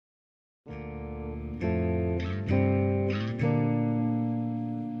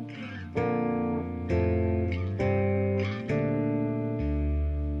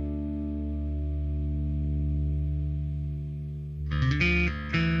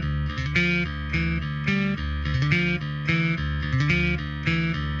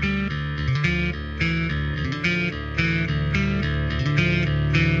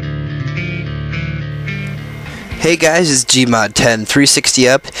Hey guys, it's Gmod10 360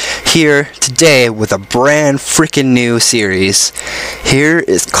 Up here today with a brand freaking new series. Here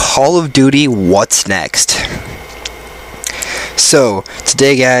is Call of Duty What's Next. So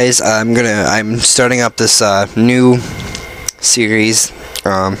today, guys, I'm starting up this new series.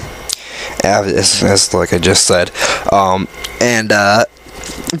 As like I just said,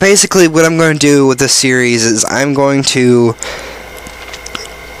 basically what I'm going to do with this series is I'm going to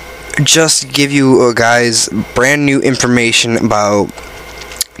just give you guys brand new information about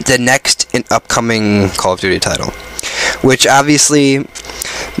the next and upcoming Call of Duty title, which obviously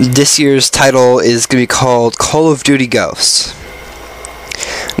this year's title is going to be called Call of Duty Ghosts.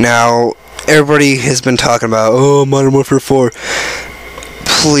 Now, everybody has been talking about, Modern Warfare 4.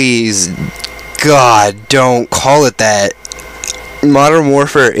 Please, God, don't call it that. Modern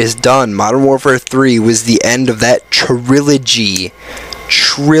Warfare is done. Modern Warfare 3 was the end of that trilogy.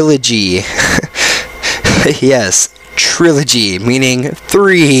 Yes, trilogy, meaning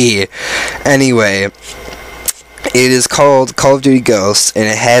 3. Anyway, it is called Call of Duty Ghosts, and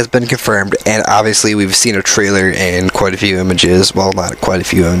it has been confirmed, and obviously we've seen a trailer and quite a few images. Well, not quite a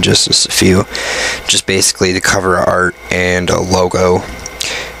few images, just a few. Just basically the cover art and a logo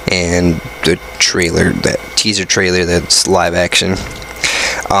and the trailer, that teaser trailer that's live action.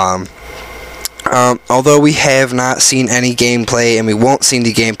 Although we have not seen any gameplay, and we won't see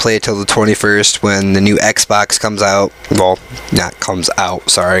the gameplay until the 21st when the new Xbox comes out. Well, not comes out,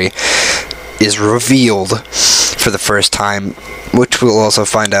 sorry. Is revealed for the first time, which we'll also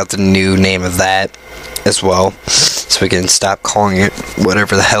find out the new name of that as well. So we can stop calling it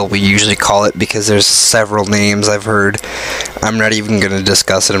whatever the hell we usually call it, because there's several names I've heard. I'm not even going to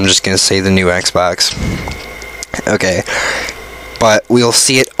discuss it, I'm just going to say the new Xbox. Okay. But we'll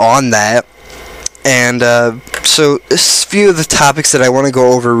see it on that. And so a few of the topics that I want to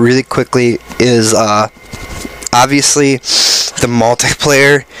go over really quickly is obviously the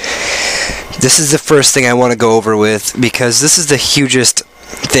multiplayer. This is the first thing I want to go over with, because this is the hugest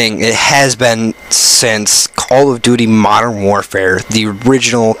thing. It has been since Call of Duty Modern Warfare, the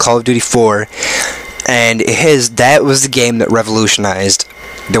original Call of Duty 4, and that was the game that revolutionized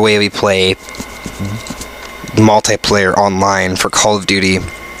the way we play multiplayer online for Call of Duty.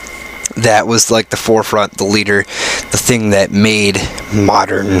 That was like the forefront, the leader, the thing that made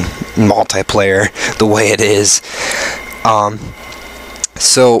modern multiplayer the way it is.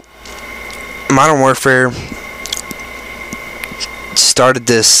 So Modern Warfare started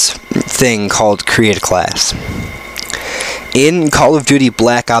this thing called Create a Class. In Call of Duty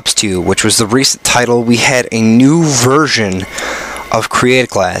Black Ops 2, which was the recent title, we had a new version of Create a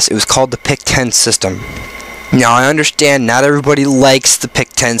Class. It was called the Pick 10 system. Now, I understand not everybody likes the Pick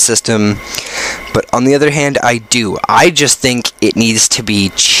 10 system, but on the other hand, I do. I just think it needs to be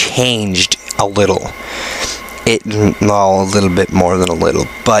changed a little. A little bit more than a little,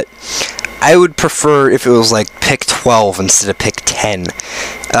 but I would prefer if it was like Pick 12 instead of Pick 10.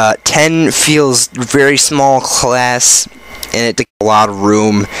 10 feels very small class, and it takes a lot of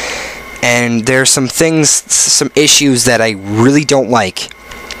room, and there's some issues that I really don't like.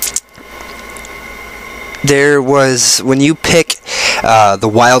 There was, when you pick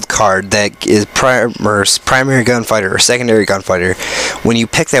the wild card that is primary gunfighter or secondary gunfighter, when you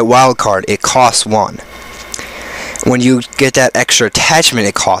pick that wild card, it costs 1. When you get that extra attachment,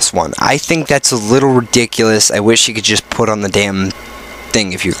 it costs 1. I think that's a little ridiculous. I wish you could just put on the damn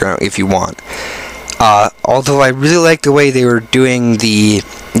thing if you want. Although I really like the way they were doing the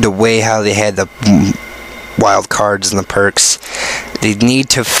way how they had the wild cards and the perks. They need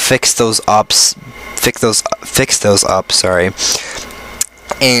to fix those up,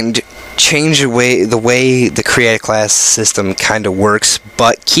 and change the way the Create a Class system kind of works,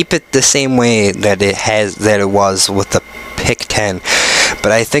 but keep it the same way that it was with the Pick 10.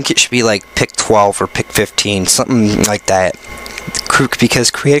 But I think it should be like Pick 12 or Pick 15, something like that. Because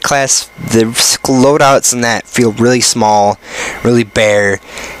Create a Class, the loadouts in that feel really small, really bare,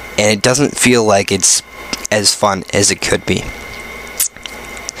 and it doesn't feel like it's as fun as it could be.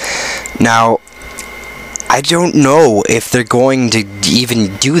 Now, I don't know if they're going to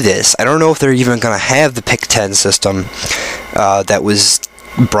even do this. I don't know if they're even going to have the Pick 10 system that was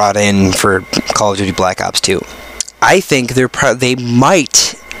brought in for Call of Duty Black Ops 2. I think they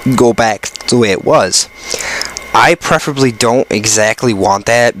might go back the way it was. I preferably don't exactly want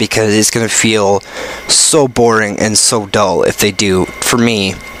that, because it's going to feel so boring and so dull if they do. For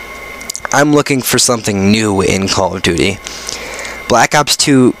me, I'm looking for something new in Call of Duty. Black Ops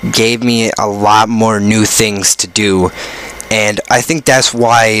 2 gave me a lot more new things to do, and I think that's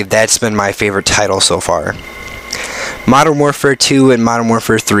why that's been my favorite title so far. Modern Warfare 2 and Modern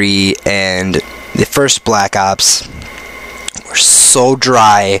Warfare 3 and the first Black Ops were so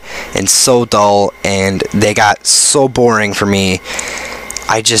dry and so dull, and they got so boring for me.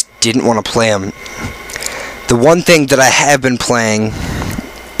 I just didn't want to play them. The one thing that I have been playing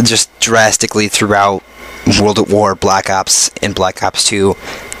just drastically throughout World at War, Black Ops, and Black Ops 2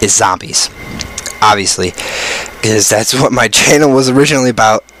 is zombies. Obviously, because that's what my channel was originally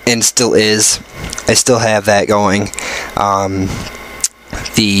about and still is. I still have that going.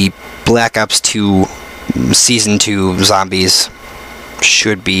 The Black Ops 2 Season 2 zombies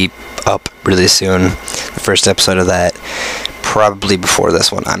should be up really soon. The first episode of that, probably before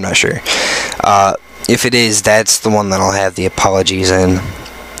this one, I'm not sure. If it is, that's the one that I'll have the apologies in.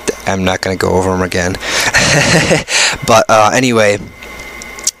 I'm not going to go over them again. But anyway,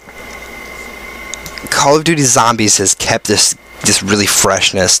 Call of Duty Zombies has kept this really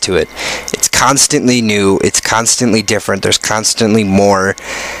freshness to it. It's constantly new, it's constantly different, there's constantly more.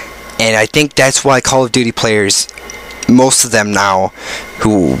 And I think that's why Call of Duty players, most of them now,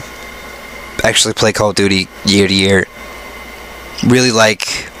 who actually play Call of Duty year to year, really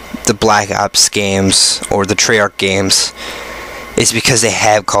like the Black Ops games or the Treyarch games. It's because they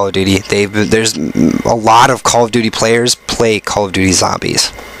have Call of Duty. There's a lot of Call of Duty players play Call of Duty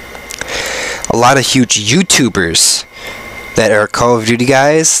Zombies. A lot of huge YouTubers that are Call of Duty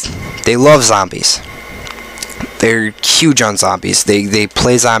guys, they love zombies. They're huge on zombies. They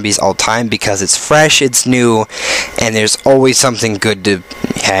play zombies all the time because it's fresh, it's new, and there's always something good to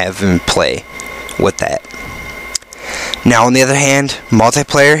have and play with that. Now, on the other hand,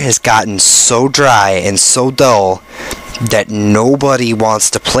 multiplayer has gotten so dry and so dull that nobody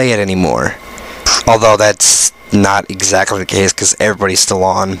wants to play it anymore. Although that's not exactly the case because everybody's still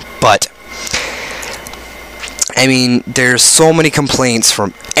on. But, I mean, there's so many complaints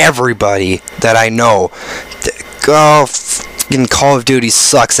from everybody that I know. Oh, fucking Call of Duty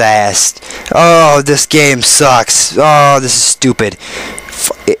sucks ass. Oh, this game sucks. Oh, this is stupid.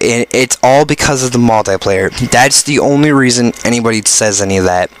 It's all because of the multiplayer. That's the only reason anybody says any of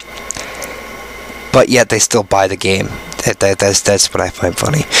that. But yet they still buy the game. That's what I find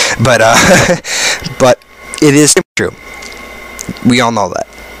funny. But but it is true. We all know that.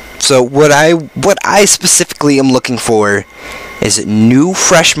 So what I specifically am looking for is new,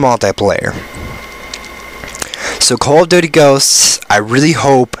 fresh multiplayer. So Call of Duty Ghosts, I really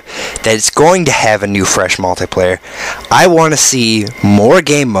hope that it's going to have a new, fresh multiplayer. I want to see more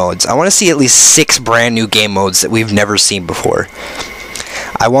game modes. I want to see at least 6 brand new game modes that we've never seen before.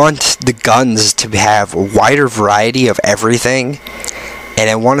 I want the guns to have a wider variety of everything, and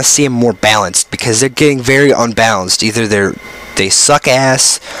I want to see them more balanced because they're getting very unbalanced. Either they suck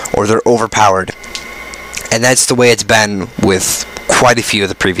ass or they're overpowered, and that's the way it's been with quite a few of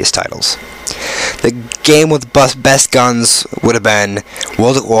the previous titles. The game with best guns would have been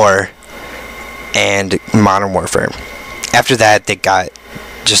World at War and Modern Warfare. After that, they got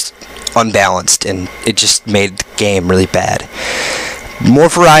just unbalanced, and it just made the game really bad. More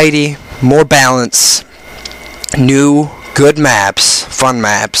variety, more balance, new, good maps, fun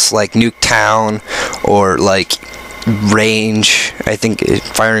maps like Nuketown or like Range. I think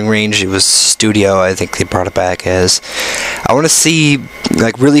Firing Range, it was Studio, I think they brought it back as. I want to see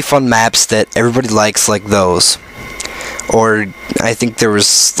like really fun maps that everybody likes, like those. Or I think there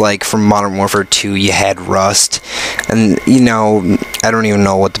was like from Modern Warfare 2 you had Rust, and you know, I don't even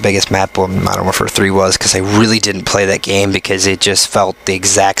know what the biggest map on Modern Warfare 3 was because I really didn't play that game because it just felt the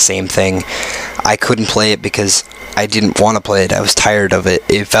exact same thing. I couldn't play it because I didn't want to play it. I was tired of it.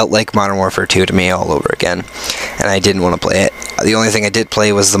 It felt like Modern Warfare 2 to me all over again, and I didn't want to play it. The only thing I did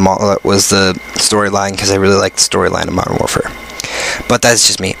play was the storyline because I really liked the storyline of Modern Warfare. But that's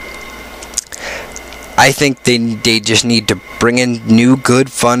just me. I think they just need to bring in new,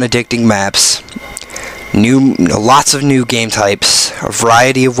 good, fun, addicting maps, lots of new game types, a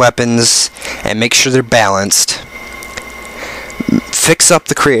variety of weapons, and make sure they're balanced. Fix up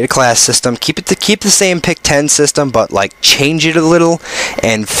the creative class system. Keep the same pick 10 system, but like change it a little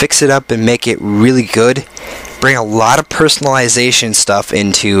and fix it up and make it really good. Bring a lot of personalization stuff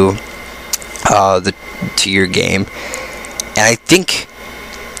into your game, and I think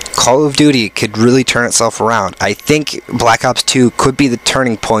Call of Duty could really turn itself around. I think Black Ops 2 could be the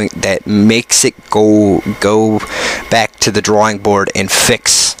turning point that makes it go back to the drawing board and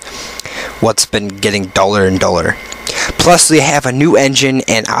fix what's been getting duller and duller. Plus, they have a new engine,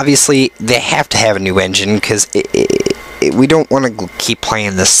 and obviously they have to have a new engine because we don't want to keep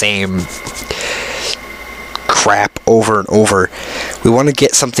playing the same crap over and over. We want to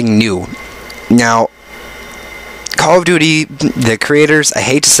get something new. Now, Call of Duty, the creators, I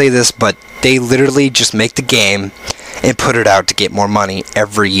hate to say this, but they literally just make the game and put it out to get more money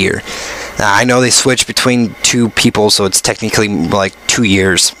every year. I know they switch between two people, so it's technically like 2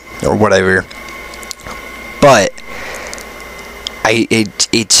 years or whatever. But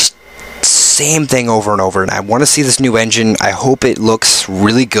it's same thing over and over, and I want to see this new engine. I hope it looks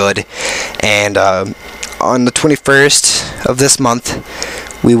really good. And on the 21st of this month,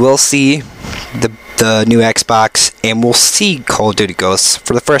 we will see the new Xbox, and we'll see Call of Duty Ghosts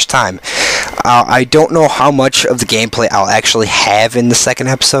for the first time. I don't know how much of the gameplay I'll actually have in the second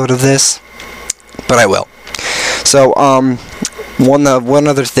episode of this, but I will. So, one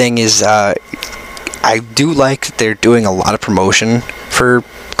other thing is, I do like that they're doing a lot of promotion for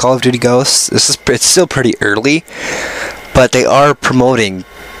Call of Duty Ghosts. It's still pretty early, but they are promoting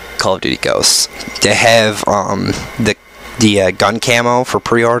Call of Duty Ghosts. They have the gun camo for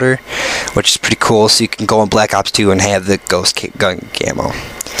pre-order, which is pretty cool. So you can go on Black Ops 2 and have the Ghost gun camo.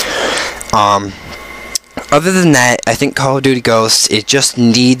 Other than that, I think Call of Duty Ghosts, it just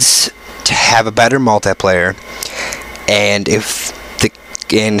needs to have a better multiplayer, and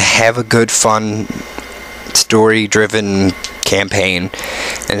have a good, fun, story-driven campaign.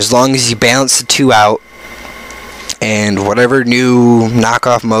 And as long as you balance the two out, and whatever new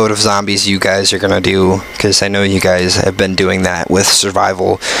knockoff mode of zombies you guys are gonna do, because I know you guys have been doing that with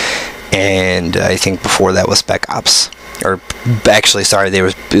survival, and I think before that was Spec Ops, or actually, sorry, it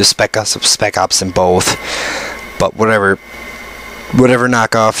was Spec Ops in both. But whatever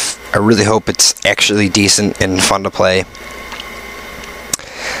knockoff, I really hope it's actually decent and fun to play.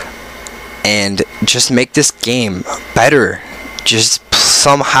 And just make this game better. Just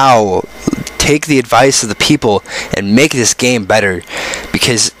somehow take the advice of the people and make this game better,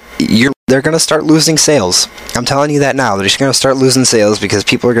 because they're going to start losing sales. I'm telling you that now. They're just going to start losing sales because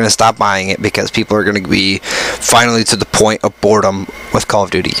people are going to stop buying it, because people are going to be finally to the point of boredom with Call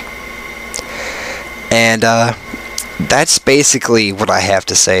of Duty. And that's basically what I have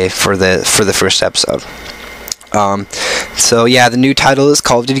to say for the first episode. So yeah, the new title is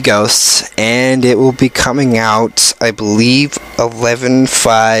Call of Duty Ghosts, and it will be coming out, I believe,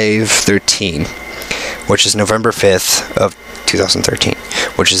 11/5/13, which is November 5th of 2013,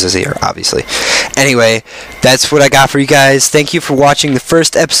 which is this year, obviously. Anyway, that's what I got for you guys. Thank you for watching the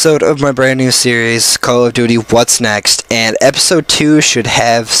first episode of my brand new series, Call of Duty What's Next, and episode 2 should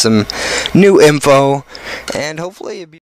have some new info, and hopefully it'll be